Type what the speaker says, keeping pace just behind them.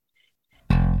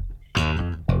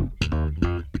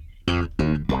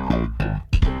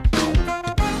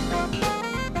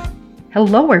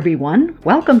Hello, everyone.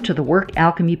 Welcome to the Work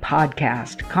Alchemy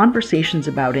Podcast, conversations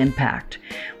about impact,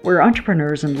 where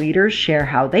entrepreneurs and leaders share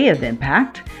how they have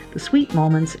impact, the sweet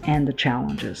moments, and the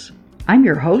challenges. I'm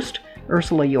your host,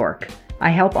 Ursula York.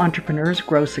 I help entrepreneurs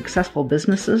grow successful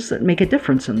businesses that make a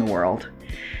difference in the world.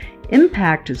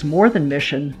 Impact is more than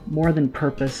mission, more than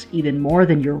purpose, even more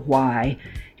than your why.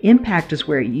 Impact is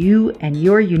where you and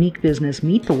your unique business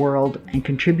meet the world and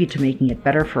contribute to making it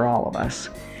better for all of us.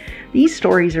 These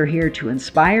stories are here to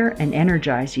inspire and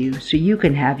energize you so you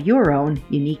can have your own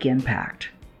unique impact.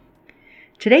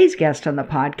 Today's guest on the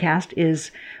podcast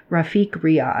is Rafiq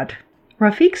Riyad.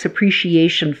 Rafiq's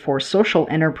appreciation for social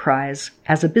enterprise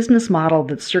as a business model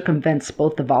that circumvents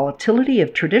both the volatility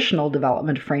of traditional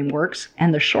development frameworks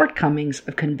and the shortcomings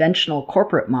of conventional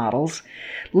corporate models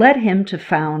led him to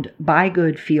found Buy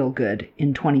Good Feel Good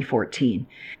in 2014.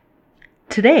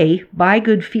 Today, Buy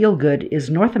Good Feel Good is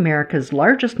North America's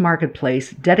largest marketplace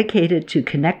dedicated to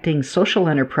connecting social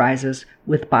enterprises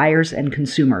with buyers and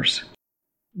consumers.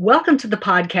 Welcome to the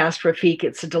podcast, Rafiq.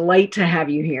 It's a delight to have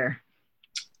you here.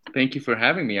 Thank you for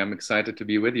having me. I'm excited to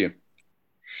be with you.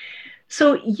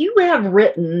 So you have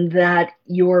written that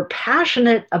you're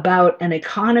passionate about an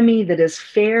economy that is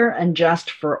fair and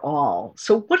just for all.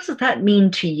 So what does that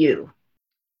mean to you?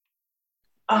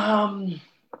 It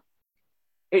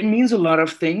means a lot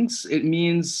of things. It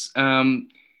means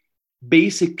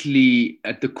basically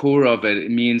at the core of it,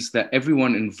 it means that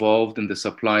everyone involved in the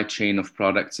supply chain of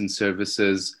products and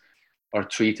services are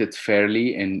treated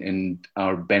fairly and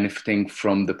are benefiting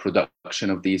from the production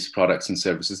of these products and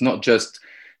services, not just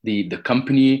the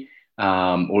company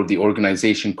or the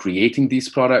organization creating these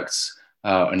products,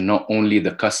 and not only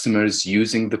the customers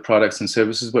using the products and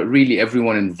services, but really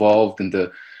everyone involved in the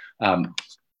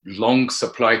long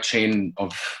supply chain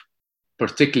of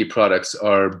particularly products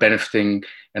are benefiting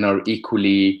and are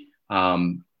equally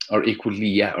benefiting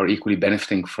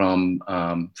from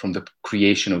the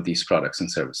creation of these products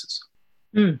and services.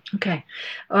 Okay.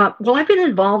 Well, I've been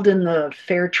involved in the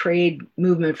fair trade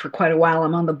movement for quite a while.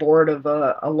 I'm on the board of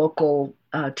a local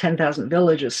 10,000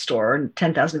 Villages store, and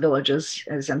 10,000 Villages,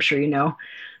 as I'm sure you know,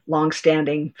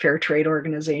 longstanding fair trade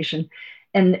organization.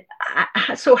 And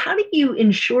so how do you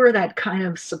ensure that kind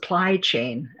of supply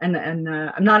chain? And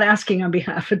I'm not asking on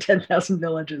behalf of 10,000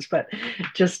 Villages, but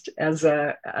just as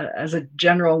a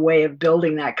general way of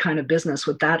building that kind of business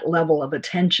with that level of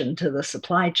attention to the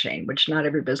supply chain, which not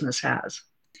every business has.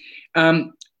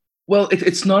 Well,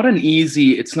 it's not an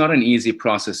easy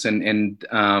process. And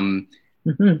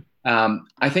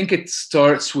I think it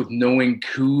starts with knowing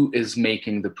who is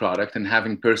making the product and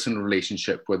having personal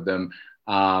relationship with them.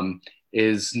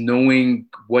 Is knowing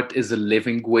what is a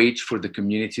living wage for the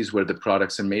communities where the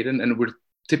products are made in. And we're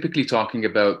typically talking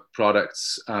about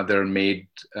products that are made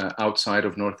outside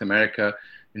of North America,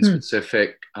 in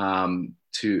specific in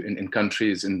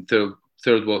countries, in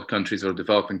third world countries or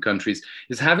developing countries,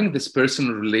 is having this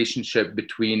personal relationship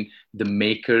between the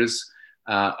makers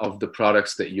of the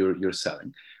products that you're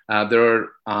selling. There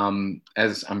are,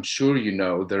 as I'm sure you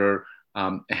know, there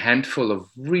are a handful of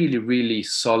really, really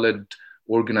solid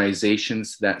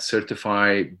organizations that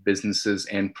certify businesses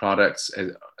and products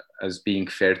as being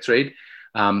fair trade.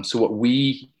 So what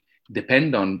we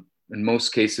depend on in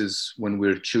most cases when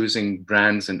we're choosing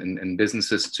brands and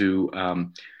businesses to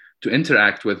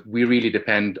interact with, we really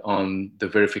depend on the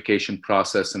verification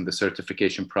process and the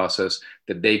certification process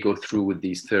that they go through with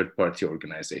these third-party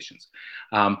organizations.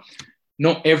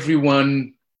 Not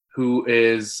everyone who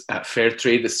is fair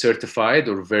trade is certified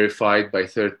or verified by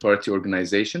third-party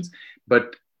organizations.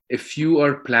 But if you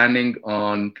are planning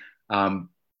on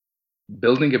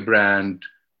building a brand,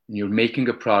 you're making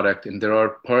a product, and there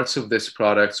are parts of this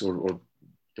product or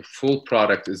the full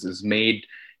product is made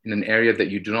in an area that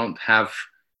you do not have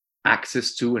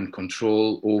access to and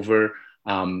control over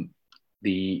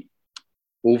the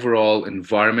overall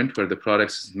environment where the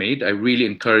product is made, I really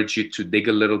encourage you to dig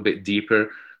a little bit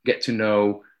deeper, get to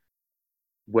know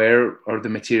where are the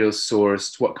materials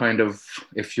sourced, what kind of,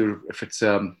 if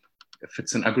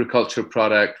it's an agriculture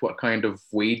product, what kind of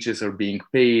wages are being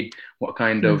paid, what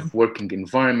kind of working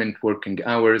environment, working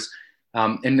hours,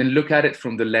 and then look at it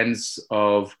from the lens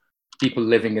of people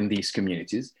living in these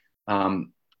communities. A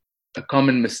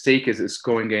common mistake is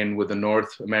going in with a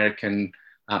North American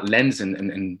lens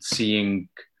and seeing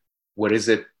what is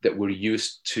it that we're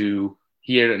used to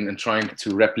here and trying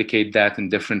to replicate that in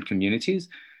different communities.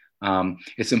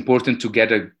 It's important to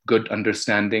get a good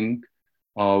understanding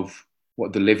of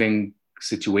what the living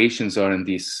situations are in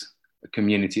these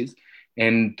communities.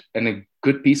 And a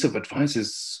good piece of advice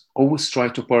is always try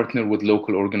to partner with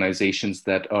local organizations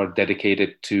that are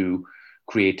dedicated to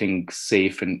creating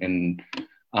safe and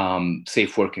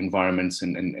safe work environments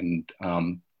and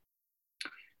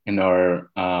are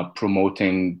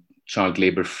promoting child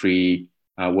labor-free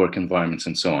work environments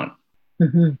and so on.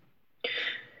 Mm-hmm.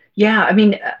 Yeah, I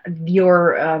mean,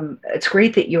 it's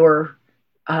great that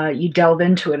you delve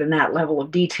into it in that level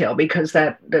of detail, because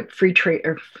that free trade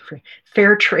or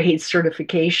fair trade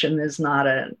certification is not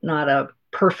a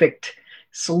perfect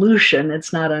solution.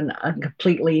 It's not a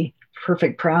completely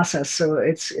perfect process. So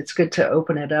it's good to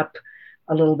open it up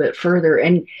a little bit further.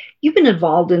 And you've been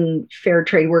involved in fair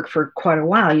trade work for quite a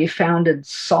while. You founded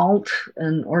SALT,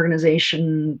 an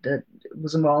organization that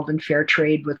was involved in fair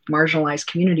trade with marginalized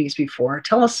communities before.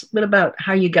 Tell us a bit about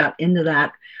how you got into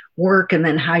that work, and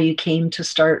then how you came to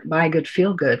start Buy Good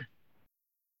Feel Good.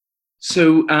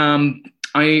 So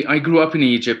I grew up in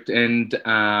Egypt, and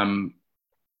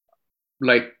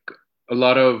like a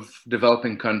lot of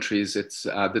developing countries, it's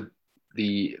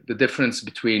the difference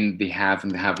between the have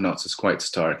and the have-nots is quite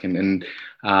stark. And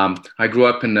I grew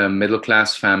up in a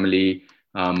middle-class family.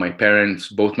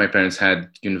 Both my parents had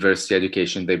university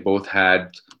education. They both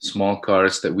had small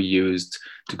cars that we used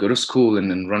to go to school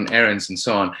and run errands and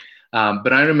so on.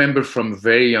 But I remember from a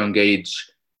very young age,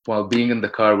 while being in the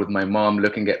car with my mom,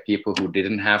 looking at people who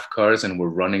didn't have cars and were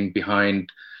running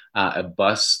behind a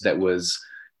bus that was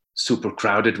super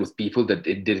crowded with people, that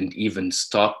it didn't even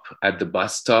stop at the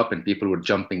bus stop and people were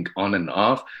jumping on and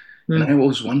off. And I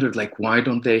always wondered, like, why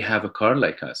don't they have a car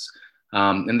like us?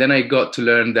 And then I got to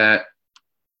learn that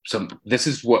this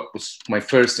is what was my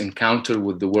first encounter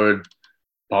with the word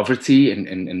poverty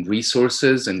and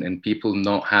resources and people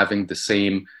not having the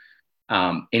same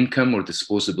income or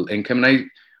disposable income. And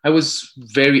I was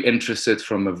very interested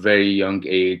from a very young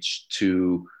age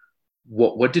to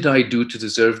what did I do to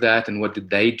deserve that, and what did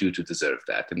they do to deserve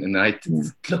that? And it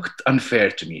looked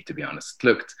unfair to me, to be honest. It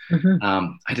looked,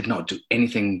 I did not do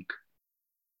anything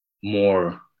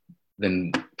more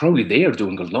than probably they are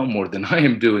doing, a lot more than I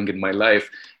am doing in my life,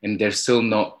 and they're still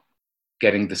not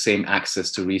getting the same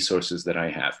access to resources that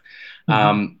I have.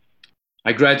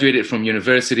 I graduated from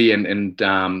university and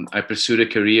I pursued a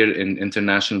career in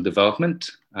international development.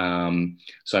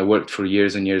 So I worked for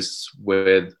years and years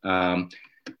with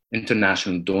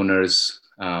international donors,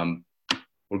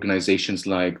 organizations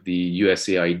like the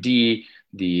USAID,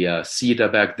 the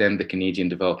CEDA back then, the Canadian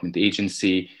Development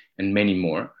Agency, and many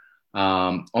more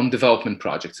on development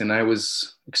projects. And I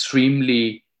was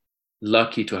extremely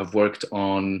lucky to have worked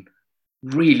on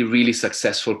really, really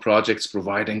successful projects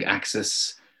providing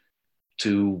access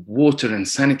to water and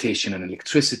sanitation and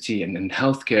electricity and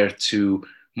healthcare to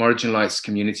marginalized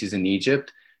communities in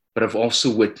Egypt. But I've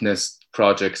also witnessed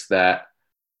projects that,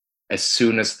 as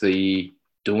soon as the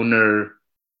donor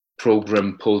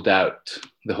program pulled out,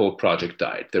 the whole project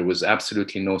died. There was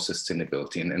absolutely no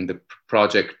sustainability, and the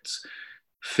projects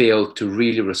failed to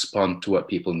really respond to what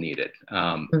people needed.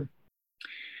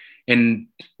 And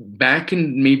back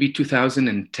in maybe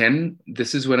 2010,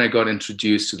 this is when I got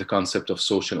introduced to the concept of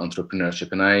social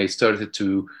entrepreneurship. And I started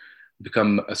to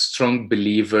become a strong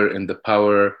believer in the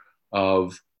power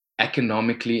of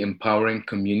economically empowering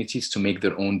communities to make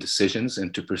their own decisions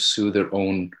and to pursue their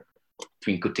own,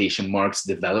 between quotation marks,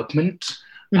 development.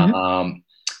 I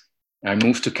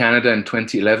moved to Canada in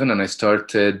 2011 and I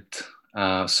started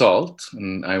SALT,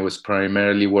 and I was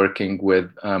primarily working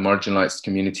with marginalized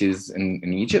communities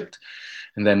in Egypt.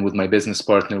 And then with my business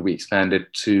partner, we expanded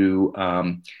to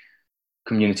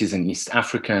communities in East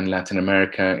Africa and Latin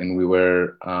America, and we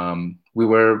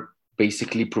were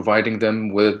basically providing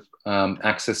them with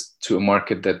access to a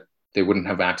market that they wouldn't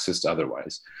have access to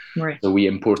otherwise. Right. So we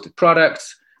imported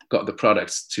products, got the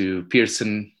products to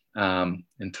Pearson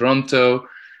in Toronto,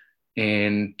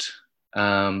 and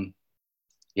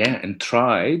and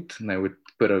tried, and I would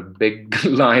put a big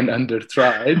line under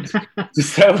tried, to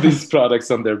sell these products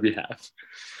on their behalf.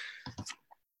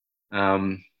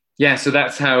 So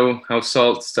that's how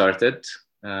SALT started.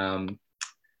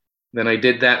 Then I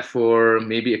did that for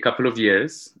maybe a couple of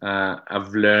years.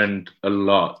 I've learned a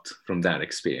lot from that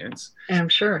experience. I'm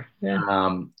sure,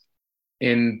 yeah.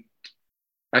 And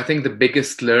I think the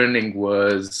biggest learning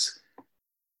was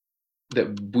that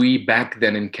we back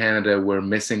then in Canada were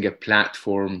missing a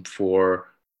platform for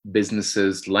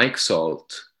businesses like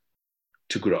SALT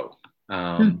to grow.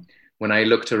 When I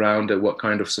looked around at what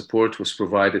kind of support was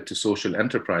provided to social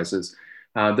enterprises,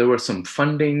 there was some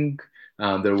funding.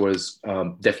 There was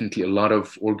definitely a lot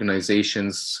of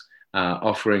organizations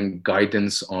offering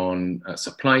guidance on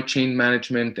supply chain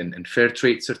management and fair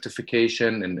trade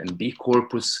certification, and B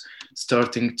Corp was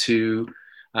starting to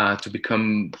to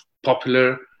become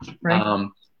popular. Right.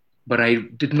 But I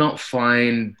did not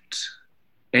find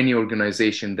any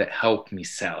organization that helped me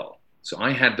sell. So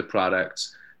I had the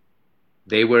products.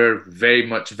 They were very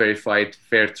much verified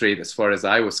fair trade as far as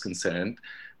I was concerned.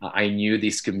 I knew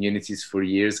these communities for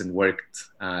years and worked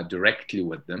directly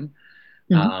with them.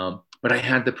 But I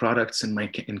had the products in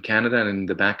Canada and in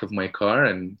the back of my car,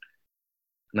 and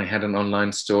I had an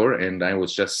online store, and I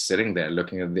was just sitting there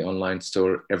looking at the online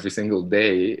store every single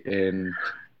day, and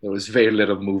there was very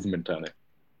little movement on it.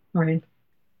 Right.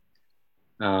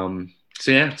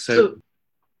 So yeah, so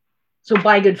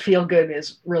Buy Good Feel Good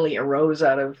is really arose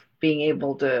out of being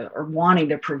able to or wanting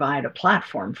to provide a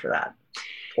platform for that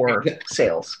for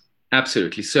sales.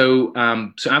 Absolutely. So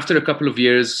so after a couple of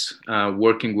years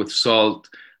working with Salt,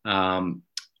 I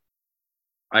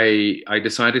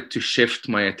decided to shift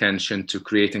my attention to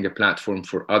creating a platform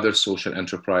for other social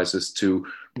enterprises to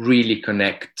really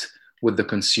connect with the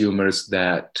consumers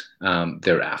that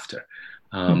they're after.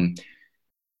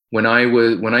 When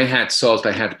I had Salt,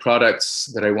 I had products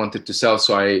that I wanted to sell.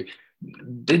 So I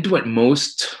did what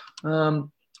most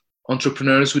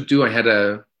entrepreneurs would do. I had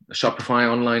a Shopify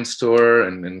online store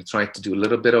and tried to do a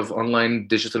little bit of online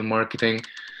digital marketing.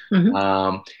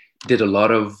 Did a lot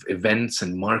of events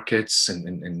and markets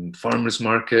and farmers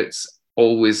markets.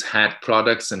 Always had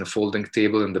products and a folding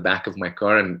table in the back of my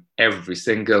car, and every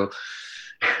single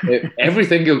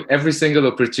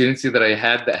opportunity that I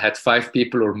had that had 5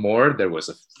 people or more, there was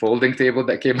a folding table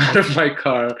that came out of my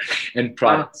car and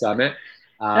products on it.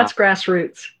 That's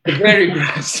grassroots. Very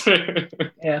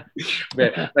grassroots. Yeah.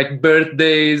 Like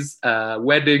birthdays,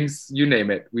 weddings, you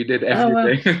name it. We did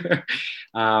everything.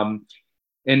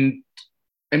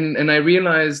 And I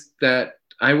realized that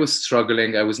I was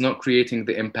struggling. I was not creating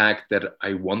the impact that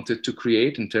I wanted to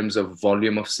create in terms of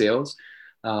volume of sales.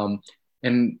 And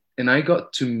I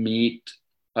got to meet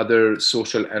other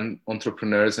social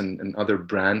entrepreneurs and other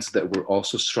brands that were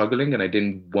also struggling. And I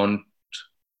didn't want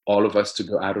all of us to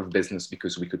go out of business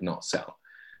because we could not sell.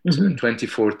 So in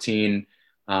 2014,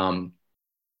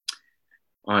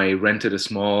 I rented a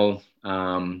small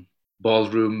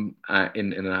ballroom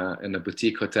in a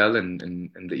boutique hotel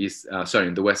in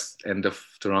the west end of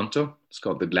Toronto. It's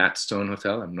called the Gladstone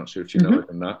Hotel. I'm not sure if you know it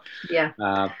or not. Yeah.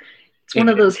 It's one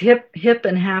of those hip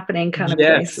and happening kind of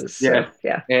places. Yes. So,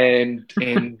 yeah.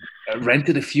 And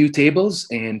rented a few tables,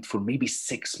 and for maybe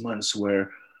 6 months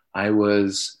where I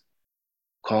was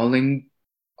calling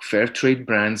fair trade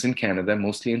brands in Canada,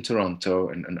 mostly in Toronto,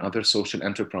 and other social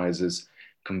enterprises,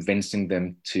 convincing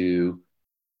them to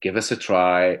give us a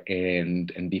try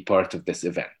and be part of this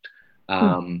event.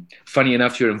 Funny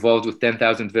enough, you're involved with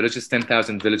 10,000 Villages.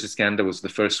 10,000 Villages Canada was the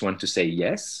first one to say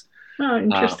yes. Oh,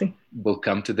 interesting. We'll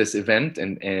come to this event.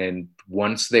 And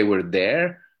once they were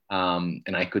there,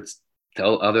 and I could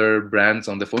tell other brands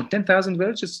on the phone, 10,000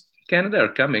 Villages Canada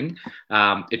are coming,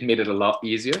 it made it a lot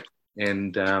easier.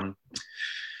 And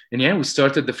yeah, we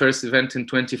started the first event in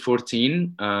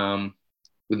 2014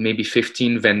 with maybe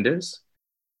 15 vendors,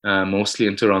 mostly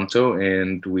in Toronto,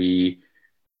 and we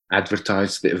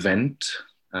advertised the event,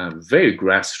 very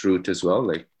grassroots as well.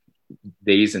 Like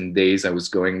days and days, I was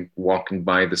walking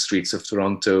by the streets of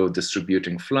Toronto,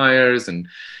 distributing flyers and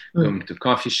going to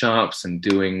coffee shops and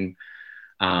doing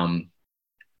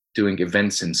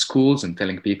events in schools and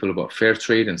telling people about fair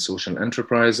trade and social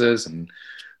enterprises. And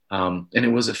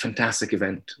it was a fantastic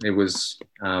event. It was,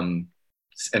 and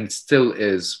still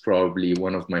is, probably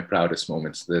one of my proudest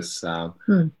moments, this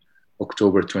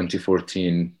October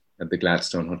 2014 at the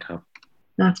Gladstone Hotel.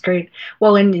 That's great.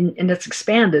 Well, and it's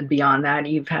expanded beyond that.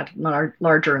 You've had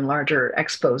larger and larger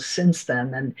expos since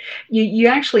then. And you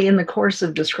actually, in the course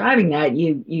of describing that,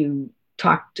 you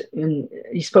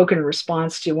spoke in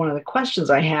response to one of the questions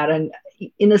I had. And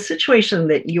in a situation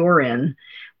that you're in,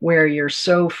 where you're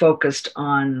so focused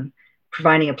on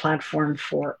providing a platform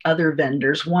for other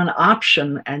vendors, one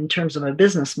option in terms of a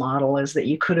business model is that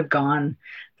you could have gone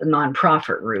the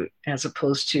nonprofit route as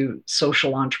opposed to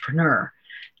social entrepreneur.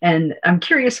 And I'm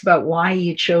curious about why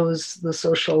you chose the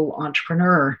social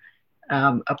entrepreneur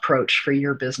approach for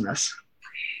your business.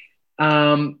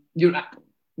 You're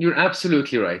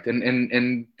absolutely right.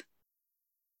 And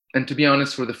to be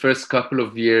honest, for the first couple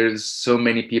of years, so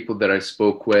many people that I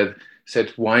spoke with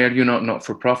said, why are you not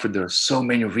for profit? There are so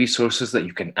many resources that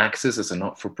you can access as a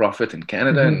not for profit in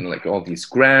Canada, and like all these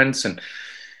grants. And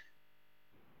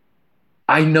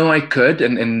I know I could,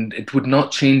 and it would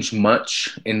not change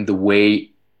much in the way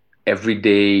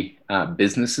everyday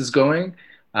business is going.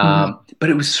 But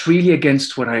it was really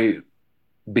against what I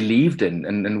believed in.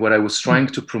 And what I was trying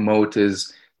to promote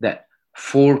is that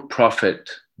for-profit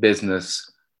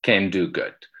business can do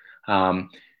good.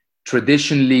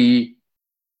 traditionally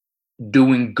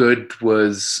doing good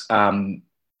was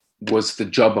the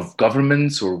job of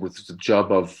governments or was the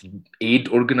job of aid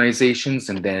organizations,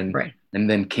 and then Right.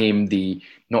 came the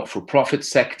not-for-profit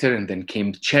sector, and then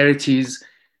came the charities,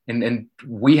 and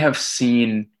we have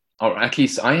seen, or at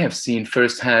least I have seen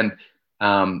firsthand,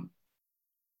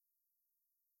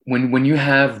 when you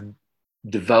have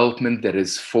development that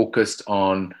is focused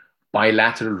on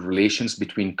bilateral relations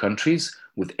between countries,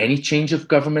 with any change of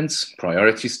governments,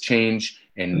 priorities change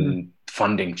and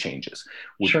funding changes.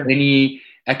 With Sure. any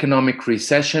economic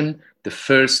recession, the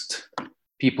first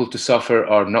people to suffer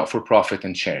are not-for-profit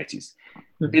and charities.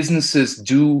 Businesses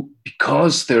do,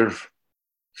 because they're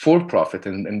for-profit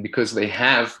and because they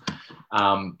have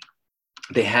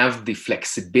the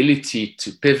flexibility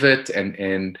to pivot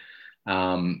and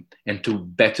to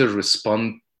better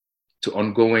respond to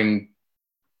ongoing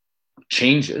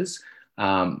changes.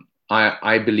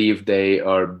 I believe they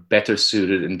are better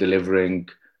suited in delivering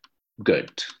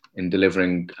good, in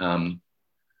delivering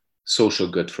social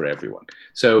good for everyone.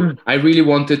 So I really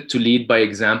wanted to lead by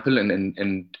example,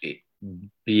 and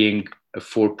being a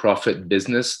for-profit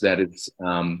business that is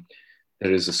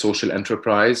a social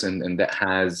enterprise and that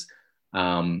has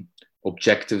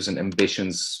objectives and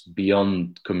ambitions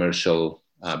beyond commercial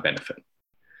benefit.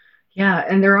 Yeah,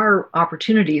 and there are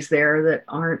opportunities there that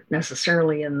aren't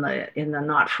necessarily in the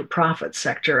not-for-profit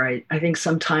sector. I think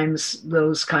sometimes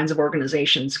those kinds of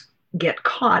organizations get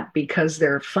caught because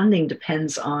their funding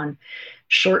depends on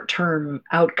short-term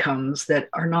outcomes that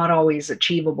are not always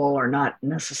achievable or not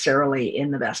necessarily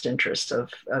in the best interest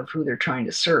of who they're trying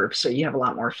to serve. So you have a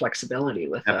lot more flexibility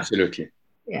with that. Absolutely.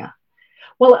 Yeah.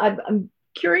 Well, I'm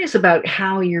curious about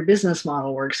how your business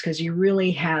model works, because you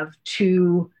really have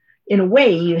in a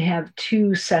way, you have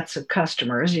two sets of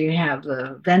customers. You have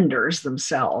the vendors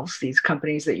themselves, these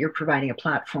companies that you're providing a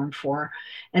platform for,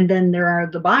 and then there are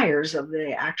the buyers of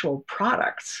the actual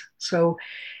products. So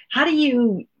how do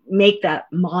you make that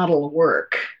model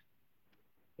work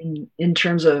in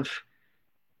terms of,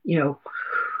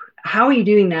 how are you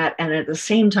doing that, and at the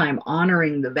same time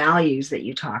honoring the values that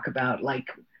you talk about, like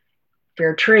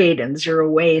fair trade and zero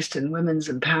waste and women's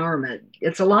empowerment?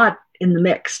 It's a lot in the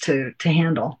mix to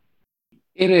handle.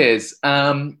 It is.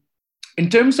 In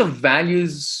terms of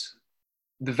values,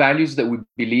 the values that we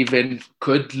believe in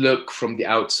could look from the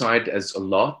outside as a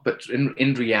lot, but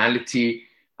in reality,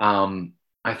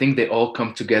 I think they all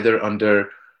come together under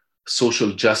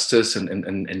social justice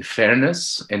and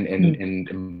fairness and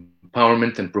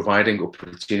empowerment and providing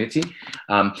opportunity.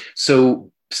 So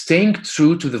staying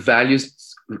true to the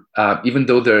values, even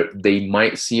though they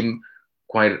might seem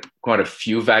quite a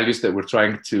few values that we're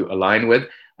trying to align with,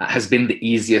 has been the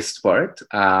easiest part,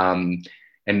 and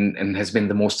has been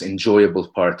the most enjoyable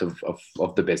part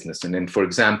of the business. And then, for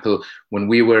example, when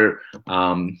we were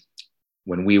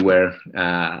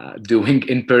doing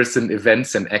in-person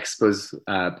events and expos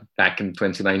back in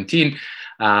 2019,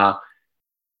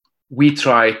 we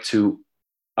tried to,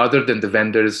 other than the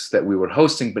vendors that we were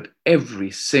hosting, but every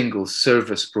single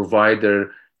service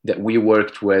provider that we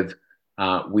worked with,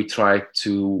 we tried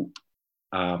to,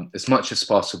 as much as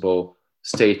possible,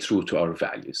 stay true to our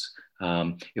values.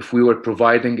 If we were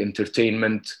providing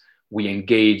entertainment, we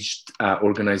engaged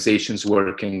organizations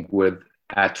working with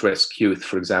at-risk youth,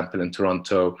 for example, in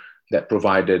Toronto, that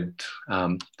provided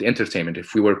the entertainment.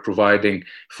 If we were providing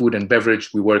food and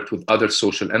beverage, we worked with other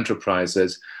social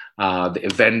enterprises. The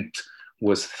event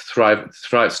was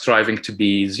striving to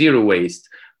be zero waste.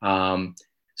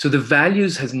 So the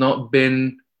values has not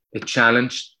been a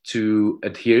challenge to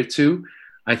adhere to.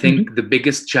 I think the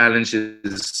biggest challenge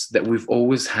is that we've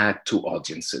always had two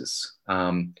audiences.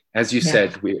 As you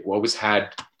said, we always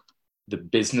had the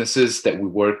businesses that we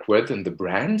work with and the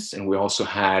brands, and we also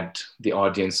had the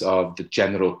audience of the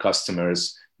general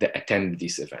customers that attend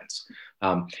these events.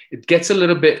 It gets a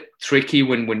little bit tricky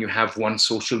when you have one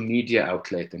social media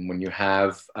outlet and when you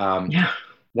have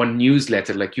one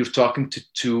newsletter, like you're talking to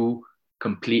two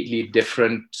completely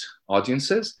different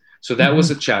audiences. So that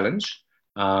was a challenge.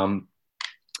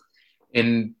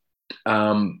 And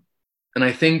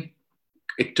I think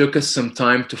it took us some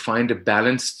time to find a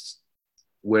balance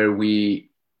where we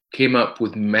came up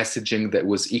with messaging that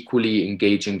was equally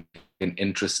engaging and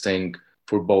interesting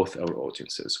for both our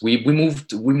audiences. We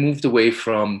moved away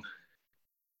from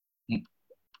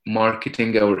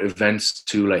marketing our events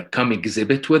to like, come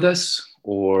exhibit with us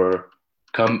or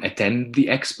come attend the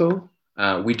expo.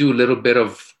 We do a little bit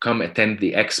of come attend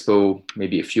the expo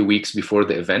maybe a few weeks before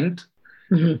the event.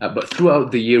 But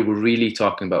throughout the year, we're really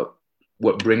talking about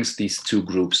what brings these two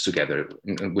groups together,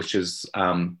 which is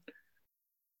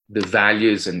the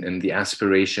values and the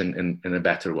aspiration in a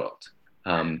better world.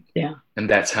 Yeah. And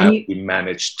that's how we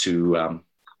managed to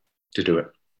do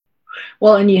it.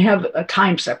 Well, and you have a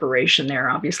time separation there.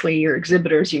 Obviously, your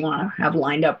exhibitors you want to have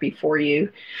lined up before you,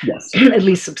 yes, at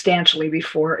least substantially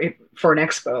before for an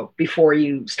expo, before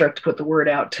you start to put the word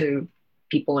out to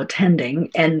people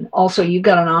attending. And also, you've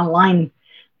got an online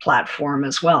platform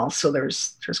as well, so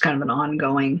there's kind of an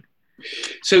ongoing.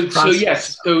 So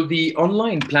yes, so the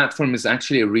online platform is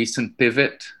actually a recent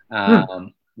pivot.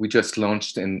 We just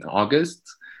launched in August.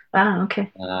 Ah, okay.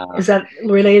 Is that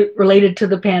related to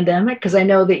the pandemic? Because I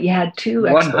know that you had 2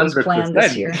 expos 100%. Planned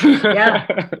this year.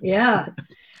 Yeah.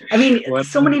 I mean, 100%.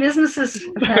 So many businesses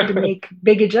have had to make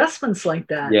big adjustments like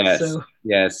that.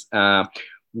 Yes.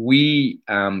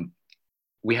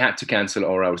 We had to cancel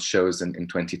all our shows in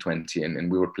 2020, and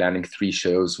we were planning 3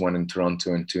 shows, 1 in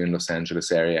Toronto and 2 in Los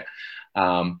Angeles area.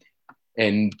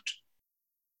 And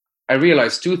I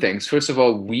realized 2 things. First of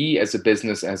all, we as a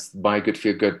business, as Buy Good,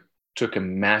 Feel Good, took a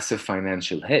massive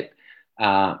financial hit.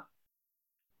 But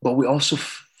we also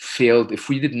failed if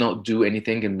we did not do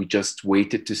anything and we just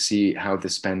waited to see how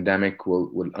this pandemic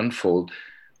will unfold.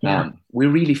 We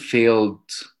really failed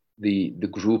the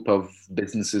group of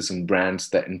businesses and brands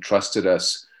that entrusted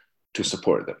us to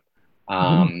support them.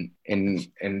 And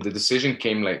the decision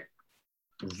came like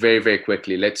very, very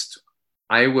quickly.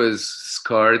 I was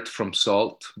scarred from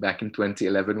Salt back in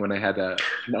 2011 when I had an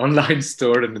online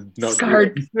store and not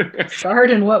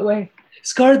scarred in what way?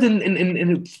 Scarred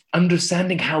in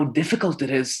understanding how difficult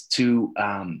it is to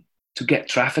get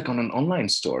traffic on an online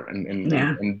store,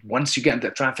 and once you get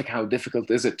that traffic, how difficult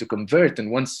is it to convert?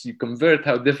 And once you convert,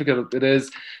 how difficult it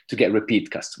is to get repeat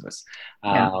customers.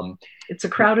 It's a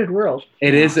crowded world.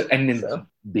 It is, and it's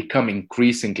become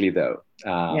increasingly though.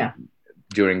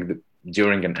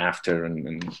 During and after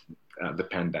the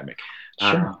pandemic.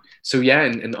 Sure.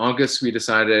 In August, we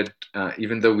decided,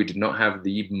 even though we did not have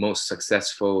the most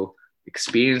successful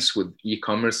experience with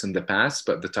e-commerce in the past,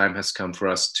 but the time has come for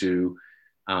us to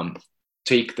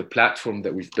take the platform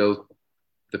that we've built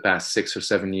the past 6 or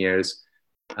 7 years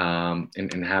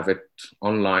and have it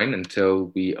online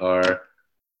until we are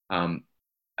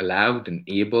allowed and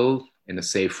able in a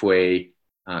safe way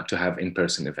to have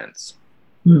in-person events.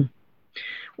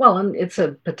 Well, and it's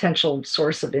a potential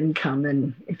source of income,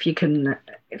 and if you can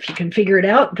figure it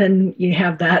out, then you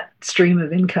have that stream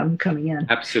of income coming in.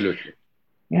 Absolutely.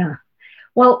 Yeah.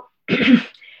 Well,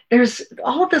 there's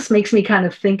all of this makes me kind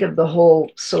of think of the whole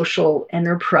social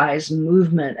enterprise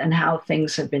movement and how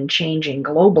things have been changing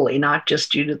globally, not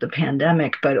just due to the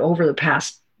pandemic, but over the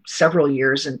past several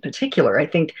years in particular. I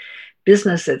think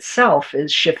business itself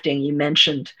is shifting. You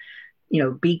mentioned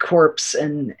B Corps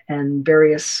and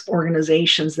various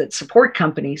organizations that support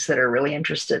companies that are really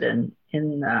interested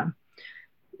in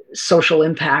social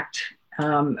impact,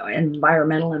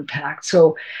 environmental impact.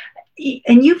 So,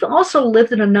 and you've also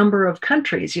lived in a number of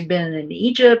countries. You've been in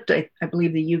Egypt, I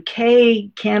believe the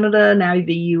UK, Canada, now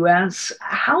the US.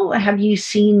 How have you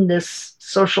seen this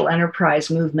social enterprise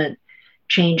movement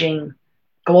changing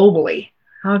globally?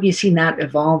 How have you seen that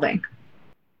evolving?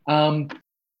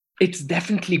 It's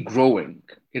definitely growing.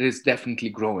 It is definitely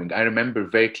growing. I remember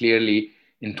very clearly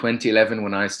in 2011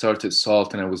 when I started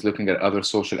Salt and I was looking at other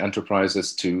social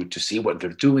enterprises to see what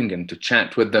they're doing and to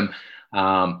chat with them.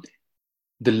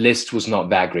 The list was not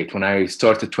that great. When I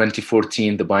started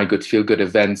 2014, the Buy Good, Feel Good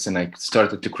events, and I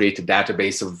started to create a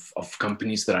database of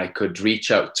companies that I could reach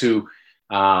out to,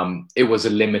 it was a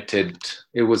limited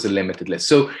list.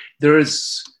 So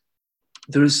there's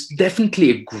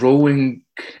definitely a growing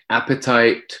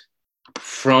appetite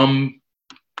from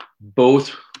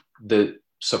both the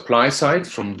supply side,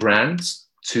 from brands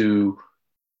to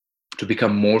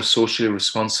become more socially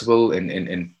responsible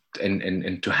and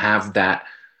to have that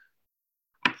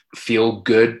feel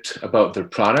good about their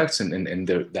products and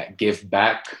that give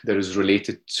back that is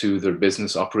related to their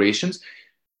business operations.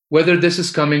 Whether this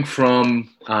is coming from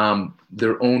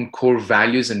their own core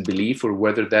values and belief, or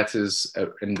whether that is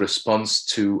in response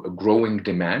to a growing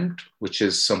demand, which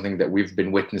is something that we've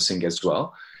been witnessing as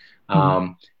well.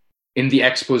 In the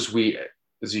expos, we,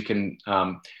 as you can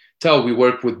tell, we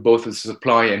work with both the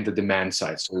supply and the demand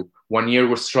side. So one year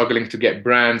we're struggling to get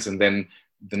brands, and then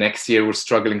the next year we're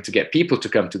struggling to get people to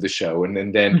come to the show. And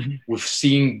then we've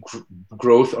seen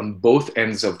growth on both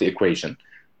ends of the equation.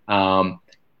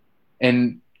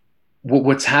 And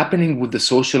what's happening with the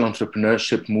social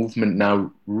entrepreneurship movement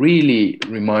now really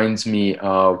reminds me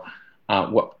of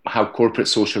how corporate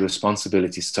social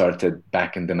responsibility started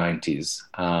back in the 90s.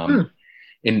 I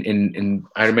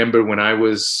remember when I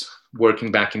was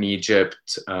working back in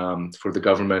Egypt for the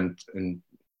government, and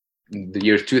in the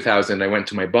year 2000, I went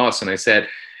to my boss and I said,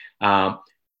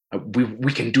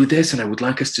 we can do this, and I would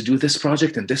like us to do this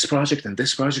project and this project and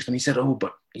this project. And he said, oh,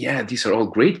 but yeah, these are all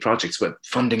great projects, but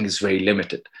funding is very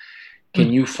limited.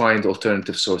 Can you find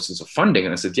alternative sources of funding?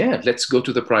 And I said, yeah, let's go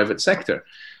to the private sector.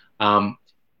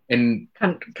 And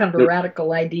kind of a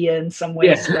radical idea in some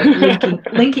ways, yeah.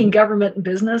 Like linking government and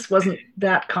business wasn't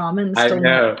that common. Still I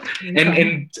know,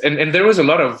 and there was a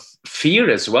lot of fear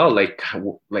as well, like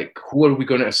who are we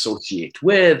going to associate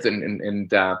with,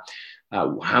 and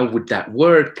how would that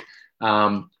work?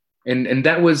 And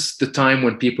that was the time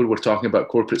when people were talking about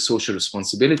corporate social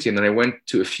responsibility. And then I went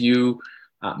to a few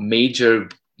major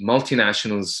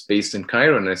multinationals based in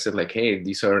Cairo, and I said, like, hey,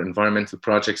 these are environmental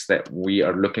projects that we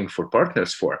are looking for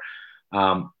partners for.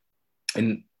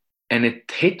 And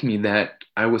it hit me that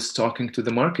I was talking to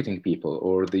the marketing people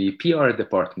or the PR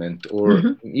department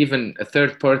or even a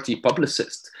third-party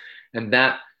publicist, and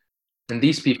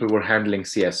these people were handling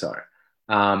CSR.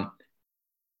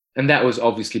 And that was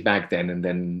obviously back then. And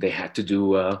then they had to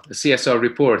do a CSR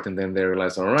report. And then they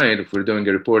realized, all right, if we're doing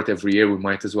a report every year, we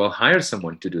might as well hire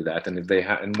someone to do that. And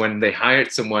and when they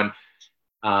hired someone,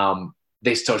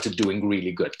 they started doing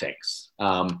really good things.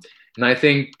 And I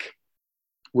think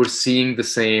we're seeing the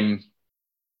same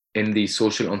in the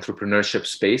social entrepreneurship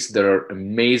space. There are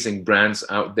amazing brands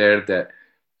out there that,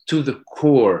 to the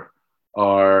core,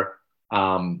 are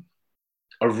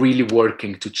really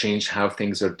working to change how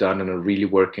things are done and are really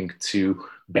working to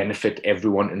benefit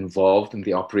everyone involved in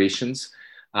the operations.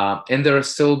 And there are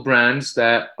still brands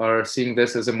that are seeing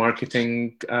this as a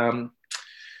marketing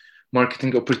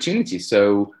opportunity.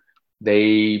 So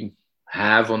they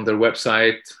have on their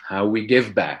website how we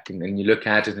give back. And then you look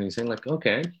at it and you say, like,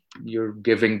 okay, you're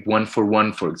giving 1 for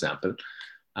 1, for example.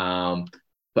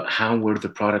 But how were the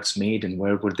products made and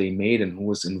where were they made and who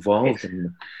was involved?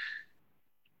 And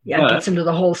yeah, it gets into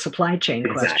the whole supply chain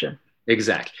question.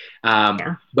 Exactly.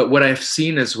 But what I've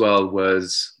seen as well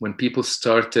was when people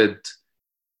started,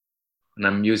 and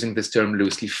I'm using this term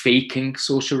loosely, faking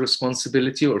social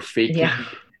responsibility or faking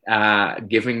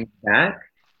giving back,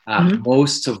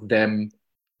 most of them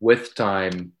with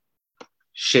time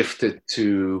shifted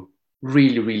to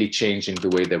really, really changing the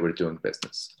way they were doing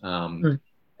business.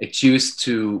 It used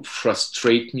to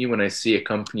frustrate me when I see a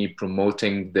company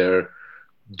promoting their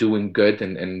doing good,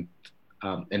 and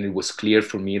it was clear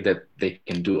for me that they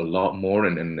can do a lot more,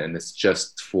 and it's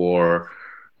just for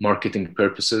marketing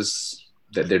purposes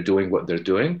that they're doing what they're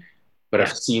doing. But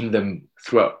I've seen them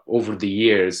over the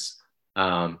years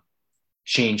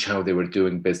change how they were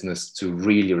doing business to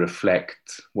really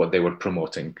reflect what they were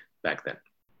promoting back then.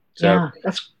 So,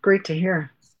 that's great to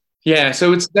hear. Yeah,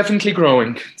 so it's definitely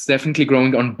growing. It's definitely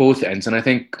growing on both ends, and I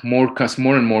think more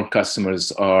and more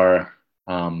customers are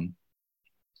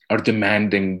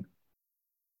demanding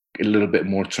a little bit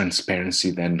more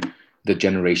transparency than the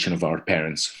generation of our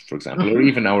parents, for example, or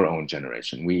even our own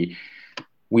generation. We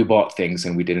bought things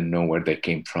and we didn't know where they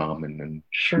came from, and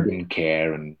we didn't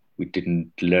care, and we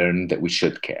didn't learn that we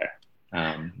should care.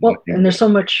 And there's so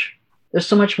much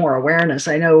more awareness.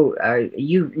 I know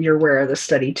you're aware of the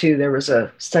study too. There was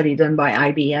a study done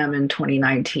by IBM in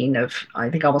 2019 of, I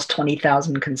think, almost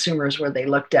 20,000 consumers, where they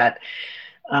looked at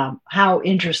how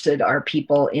interested are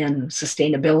people in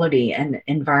sustainability and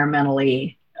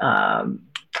environmentally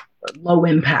low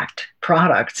impact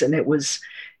products. And it was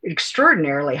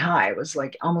extraordinarily high. It was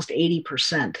like almost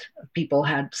 80% of people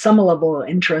had some level of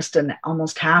interest, and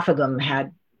almost half of them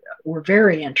were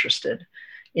very interested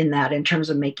in that in terms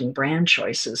of making brand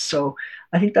choices. So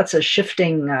I think that's a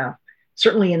shifting,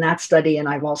 certainly in that study. And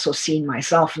I've also seen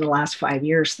myself in the last 5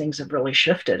 years, things have really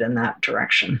shifted in that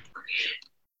direction.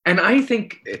 And I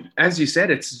think, as you said,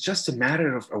 it's just a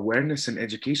matter of awareness and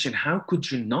education. How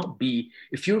could you not be,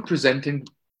 if you're presented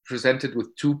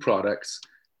with 2 products,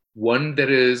 one that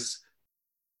is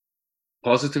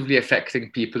positively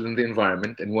affecting people in the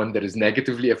environment and one that is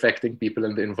negatively affecting people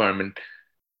in the environment,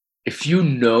 if you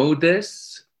know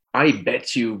this, I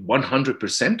bet you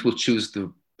 100% will choose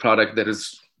the product that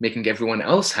is making everyone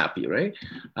else happy, right?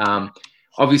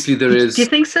 Obviously, there is. Do you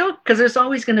think so? Because there's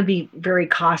always going to be very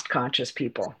cost-conscious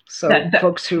people. So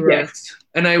folks who are. Yes,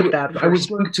 and I was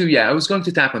going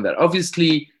to tap on that.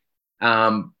 Obviously,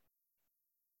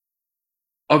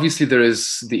 there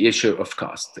is the issue of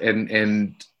cost,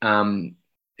 and I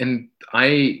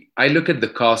look at the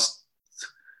cost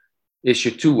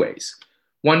issue 2 ways.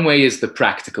 One way is the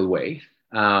practical way,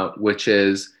 which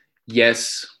is,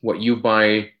 yes, what you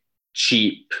buy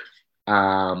cheap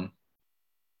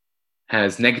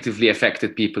has negatively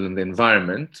affected people in the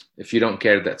environment. If you don't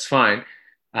care, that's fine.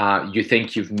 You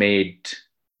think you've made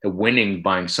winning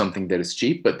buying something that is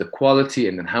cheap, but the quality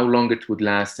and then how long it would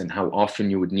last and how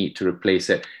often you would need to replace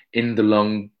it in the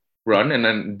long run. And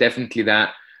then definitely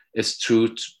that is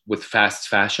true with fast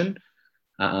fashion.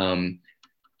 On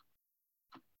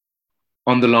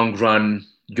the long run,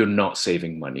 you're not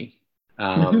saving money.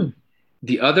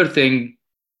 The other thing,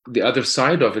 the other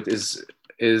side of it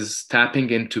is tapping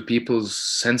into people's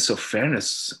sense of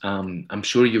fairness. I'm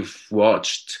sure you've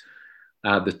watched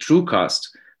the TrueCast,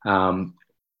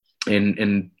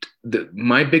 and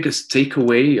my biggest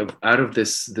takeaway out of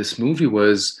this movie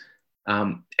was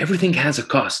everything has a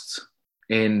cost,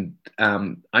 and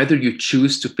either you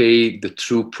choose to pay the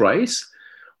true price,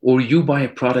 or you buy a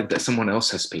product that someone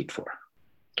else has paid for.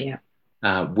 Yeah.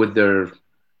 With their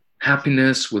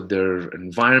happiness, with their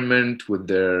environment, with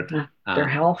their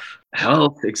health.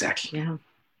 Health, exactly. Yeah.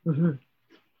 Mm-hmm.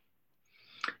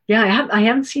 Yeah, I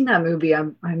haven't seen that movie.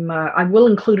 I will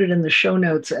include it in the show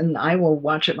notes, and I will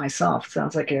watch it myself.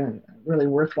 Sounds like a really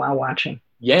worthwhile watching.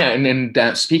 Yeah,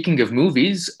 and speaking of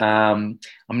movies, I'm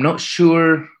not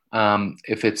sure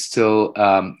if it's still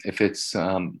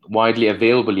widely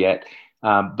available yet,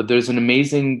 but there's an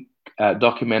amazing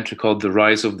documentary called "The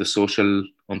Rise of the Social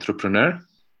Entrepreneur."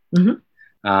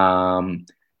 Mm-hmm.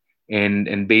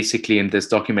 And basically in this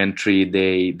documentary,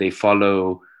 they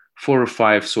follow 4 or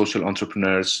 5 social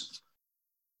entrepreneurs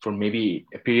for maybe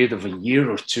a period of a year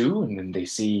or two, and then they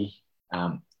see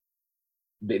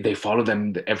they follow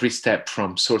them every step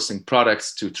from sourcing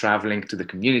products to traveling to the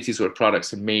communities where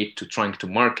products are made to trying to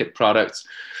market products.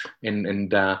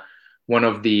 And one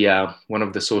of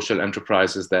the social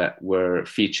enterprises that were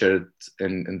featured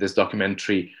in this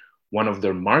documentary, one of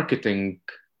their marketing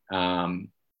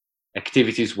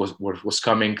activities was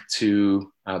coming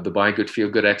to the Buy Good Feel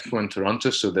Good Expo in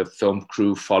Toronto. So the film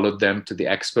crew followed them to the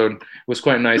expo. It was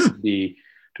quite nice to be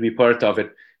part of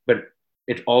it. But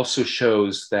it also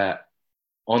shows that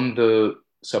on the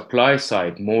supply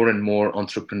side, more and more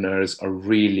entrepreneurs are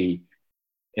really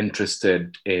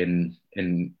interested in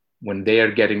when they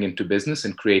are getting into business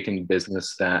and creating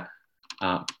business that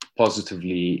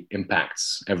positively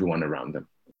impacts everyone around them.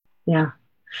 Yeah.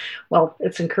 Well,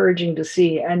 it's encouraging to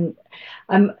see, and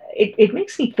it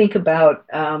makes me think about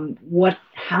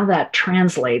how that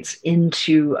translates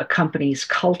into a company's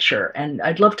culture, and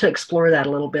I'd love to explore that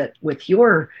a little bit with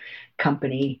your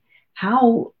company.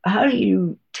 How do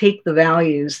you take the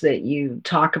values that you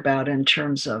talk about in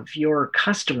terms of your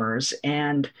customers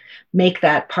and make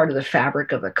that part of the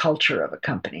fabric of the culture of a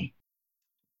company?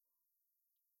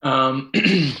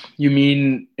 You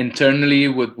mean internally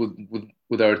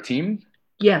with our team?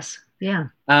 Yes. Yeah.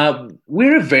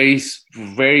 We're a very,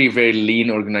 very, very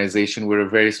lean organization. We're a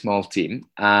very small team.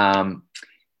 And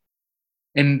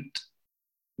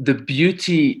the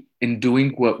beauty in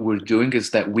doing what we're doing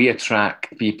is that we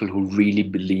attract people who really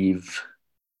believe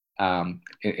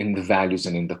in the values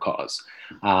and in the cause.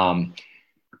 I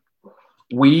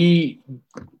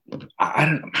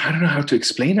don't know how to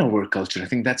explain our work culture. I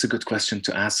think that's a good question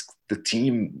to ask the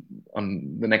team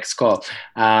on the next call.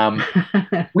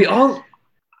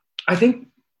 I think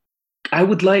I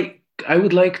would like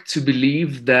to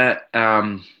believe that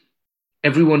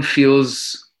everyone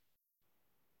feels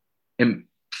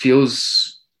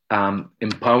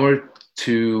empowered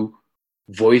to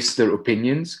voice their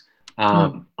opinions.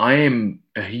 I am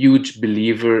a huge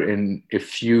believer in,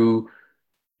 if you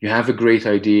have a great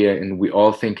idea and we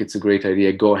all think it's a great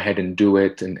idea, go ahead and do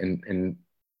it. And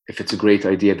if it's a great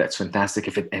idea, that's fantastic.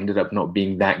 If it ended up not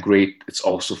being that great, it's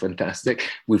also fantastic.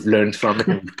 We've learned from it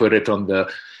and put it on the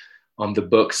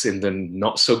books in the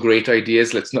not so great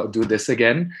ideas. Let's not do this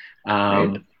again.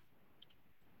 Right.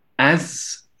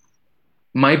 As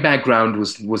my background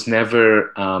was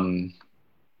never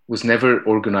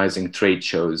organizing trade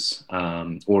shows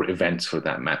or events for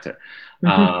that matter.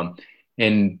 Mm-hmm.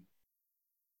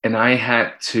 And I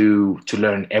had to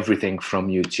learn everything from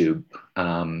YouTube.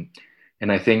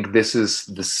 And I think this is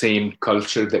the same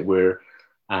culture that we're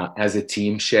as a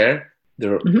team share.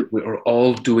 Mm-hmm. We are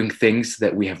all doing things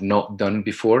that we have not done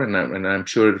before. And I'm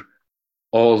sure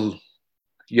all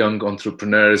young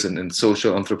entrepreneurs and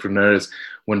social entrepreneurs,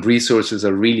 when resources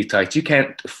are really tight, you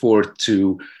can't afford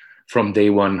to, from day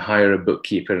one, hire a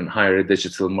bookkeeper and hire a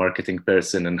digital marketing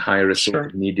person and hire a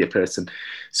social media person.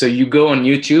 So you go on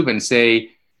YouTube and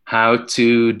say how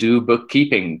to do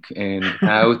bookkeeping and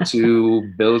how to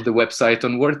build a website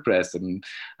on WordPress. And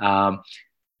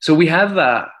so we have,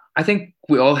 I think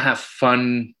we all have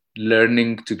fun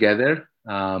learning together.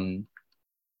 And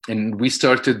we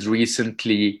started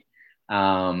recently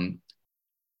a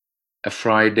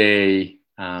Friday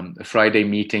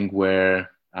meeting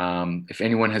where if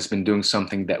anyone has been doing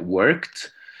something that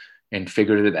worked, and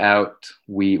figured it out,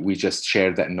 we just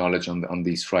shared that knowledge on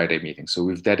these Friday meetings. So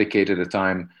we've dedicated a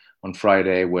time on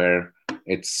Friday where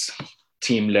it's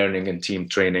team learning and team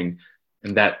training,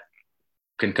 and that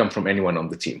can come from anyone on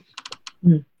the team.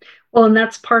 Well, and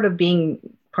that's part of being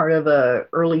part of a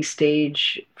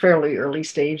fairly early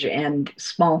stage and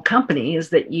small company, is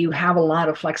that you have a lot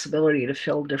of flexibility to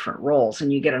fill different roles,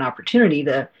 and you get an opportunity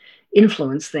to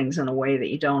influence things in a way that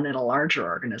you don't in a larger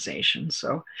organization.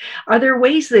 So are there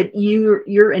ways that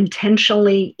you're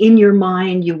intentionally in your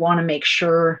mind, you want to make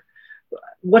sure,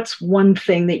 what's one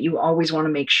thing that you always want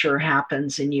to make sure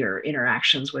happens in your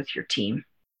interactions with your team?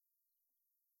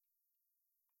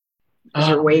 Is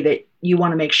there a way that you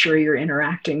want to make sure you're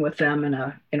interacting with them in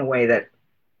a way that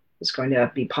is going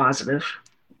to be positive?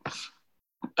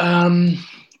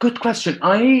 Good question.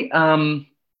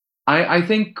 I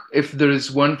think if there is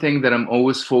one thing that I'm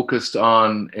always focused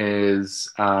on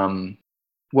is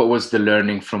what was the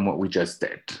learning from what we just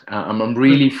did. I'm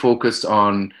really focused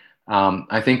on,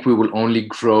 I think we will only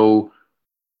grow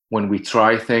when we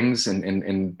try things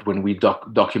and when we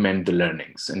document the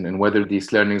learnings. And whether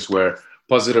these learnings were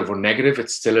positive or negative,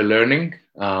 it's still a learning.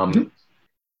 And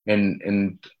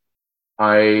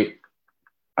I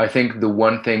think the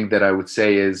one thing that I would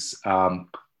say is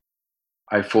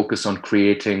I focus on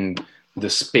creating the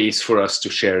space for us to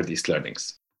share these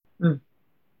learnings.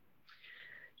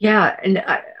 Yeah, and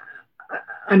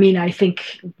I mean, I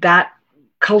think that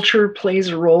culture plays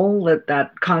a role,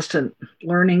 that constant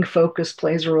learning focus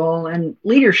plays a role, and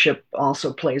leadership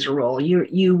also plays a role.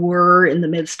 You were in the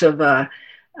midst of a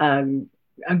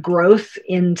growth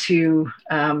into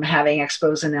having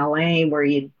expos in LA, where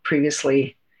you'd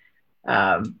previously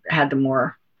had them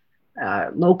more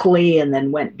locally, and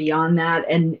then went beyond that.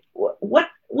 And what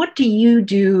do you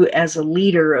do as a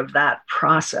leader of that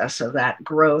process, of that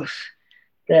growth,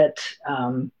 that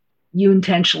you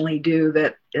intentionally do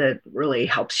that it really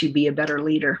helps you be a better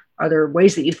leader? Are there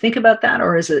ways that you think about that,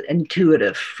 or is it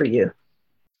intuitive for you?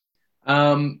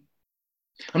 I'm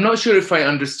not sure if I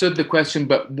understood the question,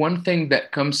 but one thing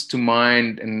that comes to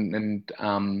mind, and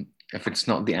if it's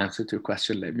not the answer to your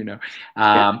question, let me know.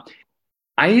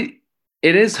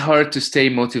 It is hard to stay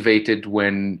motivated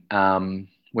when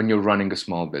you're running a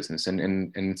small business,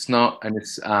 and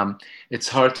it's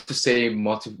hard to stay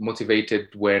motivated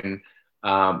when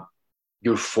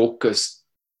you're focused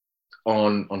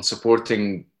on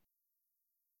supporting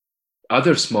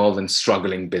other small and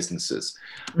struggling businesses.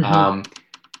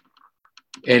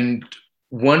 And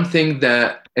one thing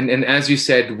that, and as you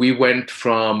said, we went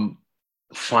from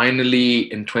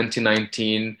finally in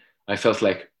 2019, I felt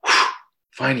like,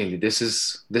 finally, this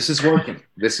is working.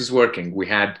 This is working. We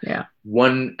had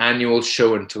one annual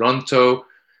show in Toronto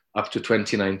up to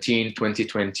 2019.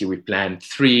 2020, we planned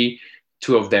 3,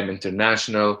 2 of them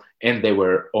international, and they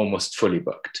were almost fully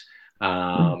booked.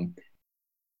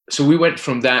 So we went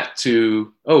from that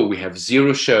to, we have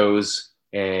 0 shows,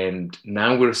 and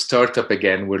now we're a startup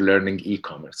again. We're learning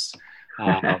e-commerce.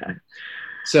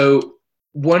 So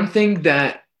one thing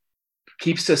that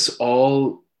keeps us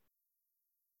all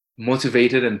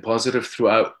motivated and positive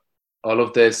throughout all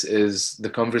of this is the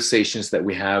conversations that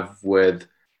we have with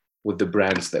the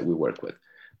brands that we work with.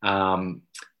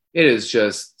 It is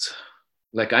just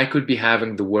like, I could be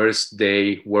having the worst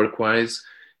day work-wise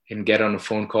and get on a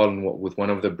phone call with one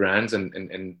of the brands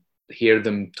and hear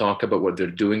them talk about what they're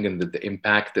doing and the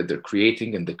impact that they're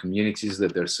creating and the communities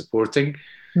that they're supporting.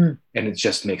 And it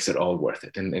just makes it all worth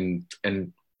it. And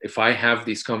if I have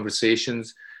these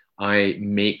conversations, I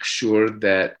make sure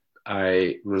that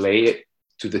I relay it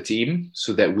to the team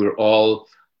so that we're all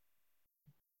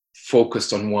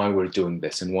focused on why we're doing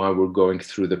this and why we're going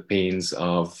through the pains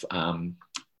of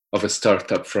a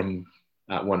startup from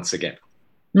once again.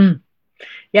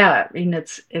 Yeah, I mean,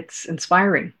 it's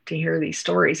inspiring to hear these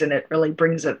stories, and it really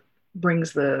brings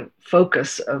the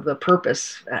focus of the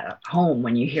purpose home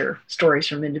when you hear stories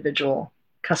from individual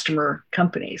customer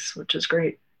companies, which is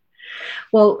great.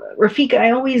 Well, Rafiq,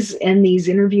 I always end these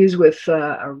interviews with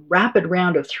a rapid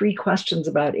round of 3 questions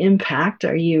about impact.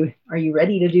 Are you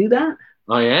ready to do that?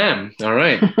 I am. All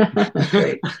right.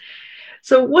 Great.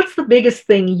 So what's the biggest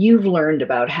thing you've learned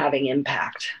about having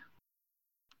impact?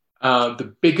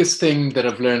 The biggest thing that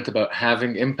I've learned about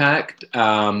having impact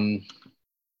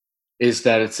is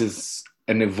that it is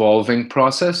an evolving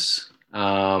process.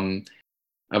 I've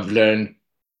learned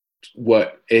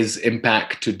what is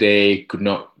impact today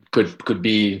could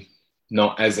be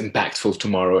not as impactful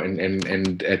tomorrow, and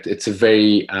it's a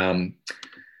very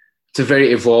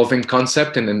evolving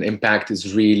concept, and an impact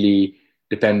is really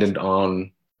dependent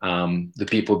on the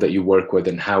people that you work with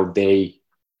and how they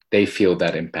feel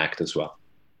that impact as well.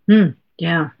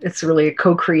 Yeah, it's really a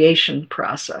co-creation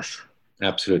process.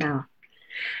 Absolutely. Yeah.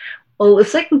 Well, the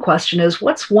second question is,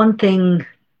 what's one thing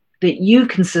that you've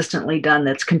consistently done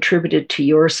that's contributed to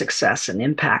your success and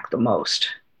impact the most?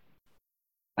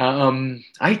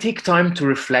 I take time to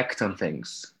reflect on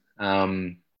things.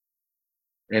 And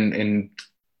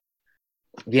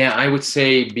yeah, I would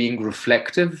say being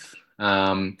reflective.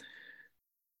 And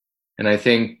I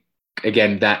think,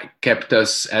 again, that kept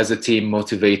us as a team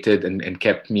motivated, and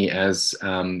kept me as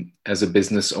a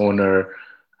business owner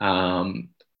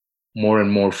more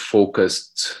and more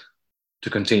focused to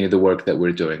continue the work that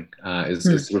we're doing.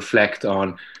 Is reflect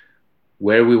on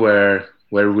where we were,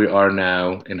 where we are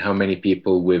now, and how many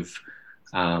people we've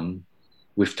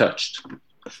touched.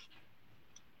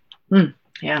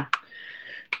 Yeah.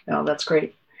 Oh, that's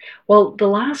great. Well, the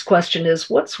last question is,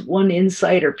 what's one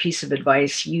insight or piece of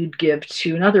advice you'd give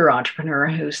to another entrepreneur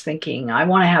who's thinking, I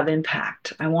want to have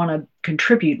impact, I want to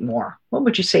contribute more? What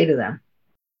would you say to them?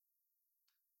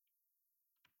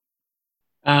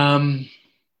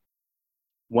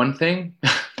 One thing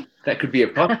that could be a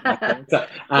problem.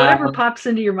 Whatever pops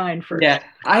into your mind first. Yeah,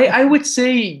 I would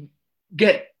say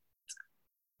get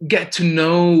to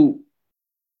know,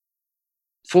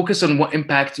 focus on what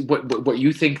impact, what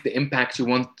you think the impact you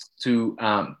want to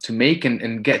make,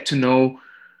 and get to know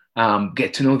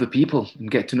the people,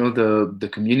 and get to know the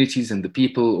communities and the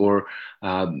people, or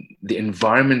the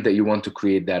environment that you want to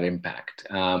create that impact.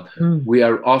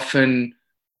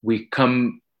 We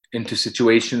come into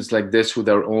situations like this with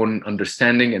our own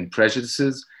understanding and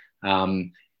prejudices,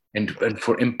 and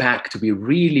for impact to be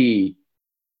really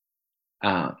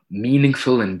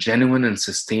meaningful and genuine and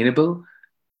sustainable,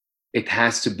 it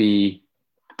has to be,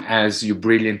 as you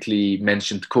brilliantly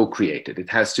mentioned, co-created. It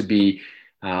has to be,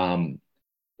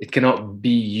 it cannot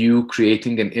be you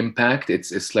creating an impact.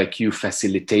 It's like you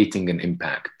facilitating an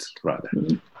impact, rather.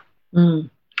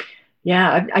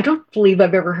 Yeah, I don't believe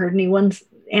I've ever heard anyone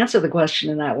answer the question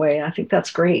in that way. I think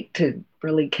that's great, to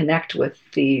really connect with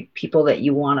the people that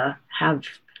you want to have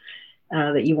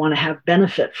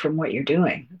benefit from what you're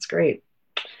doing. That's great.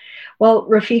 Well,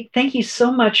 Rafiq, thank you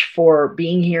so much for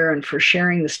being here and for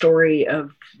sharing the story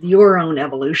of your own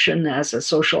evolution as a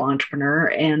social entrepreneur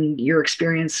and your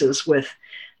experiences with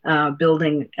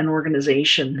building an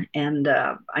organization. And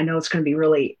I know it's going to be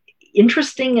really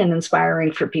interesting and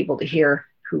inspiring for people to hear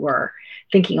who are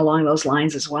thinking along those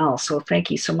lines as well. So thank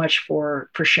you so much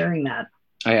for sharing that.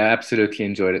 I absolutely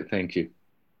enjoyed it. Thank you.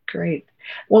 Great.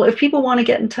 Well, if people want to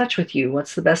get in touch with you,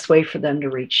 what's the best way for them to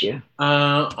reach you?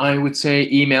 I would say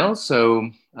email. So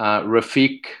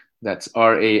Rafiq, that's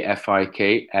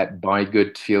RAFIK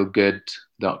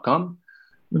 @buygoodfeelgood.com,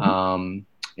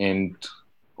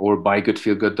 or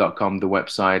buygoodfeelgood.com, the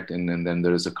website, and then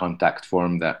there is a contact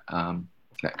form that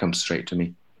comes straight to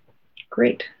me.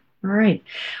 Great. All right.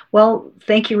 Well,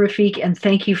 thank you, Rafiq, and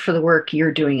thank you for the work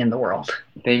you're doing in the world.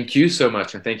 Thank you so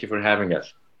much, and thank you for having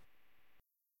us.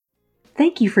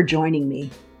 Thank you for joining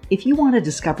me. If you want to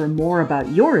discover more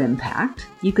about your impact,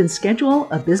 you can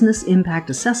schedule a business impact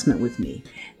assessment with me.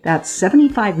 That's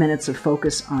 75 minutes of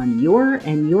focus on your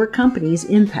and your company's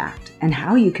impact and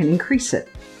how you can increase it.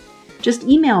 Just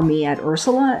email me at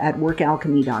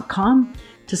ursula@workalchemy.com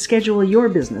to schedule your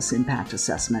business impact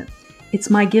assessment. It's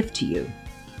my gift to you.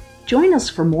 Join us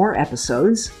for more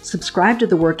episodes. Subscribe to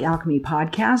the Work Alchemy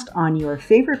podcast on your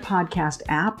favorite podcast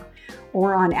app,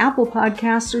 or on Apple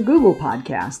Podcasts or Google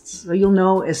Podcasts, so you'll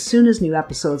know as soon as new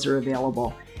episodes are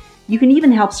available. You can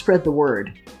even help spread the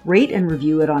word. Rate and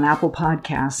review it on Apple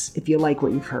Podcasts if you like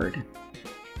what you've heard.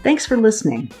 Thanks for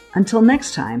listening. Until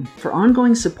next time, for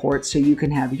ongoing support so you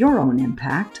can have your own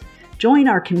impact, join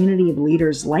our community of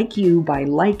leaders like you by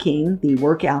liking the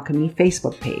Work Alchemy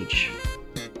Facebook page.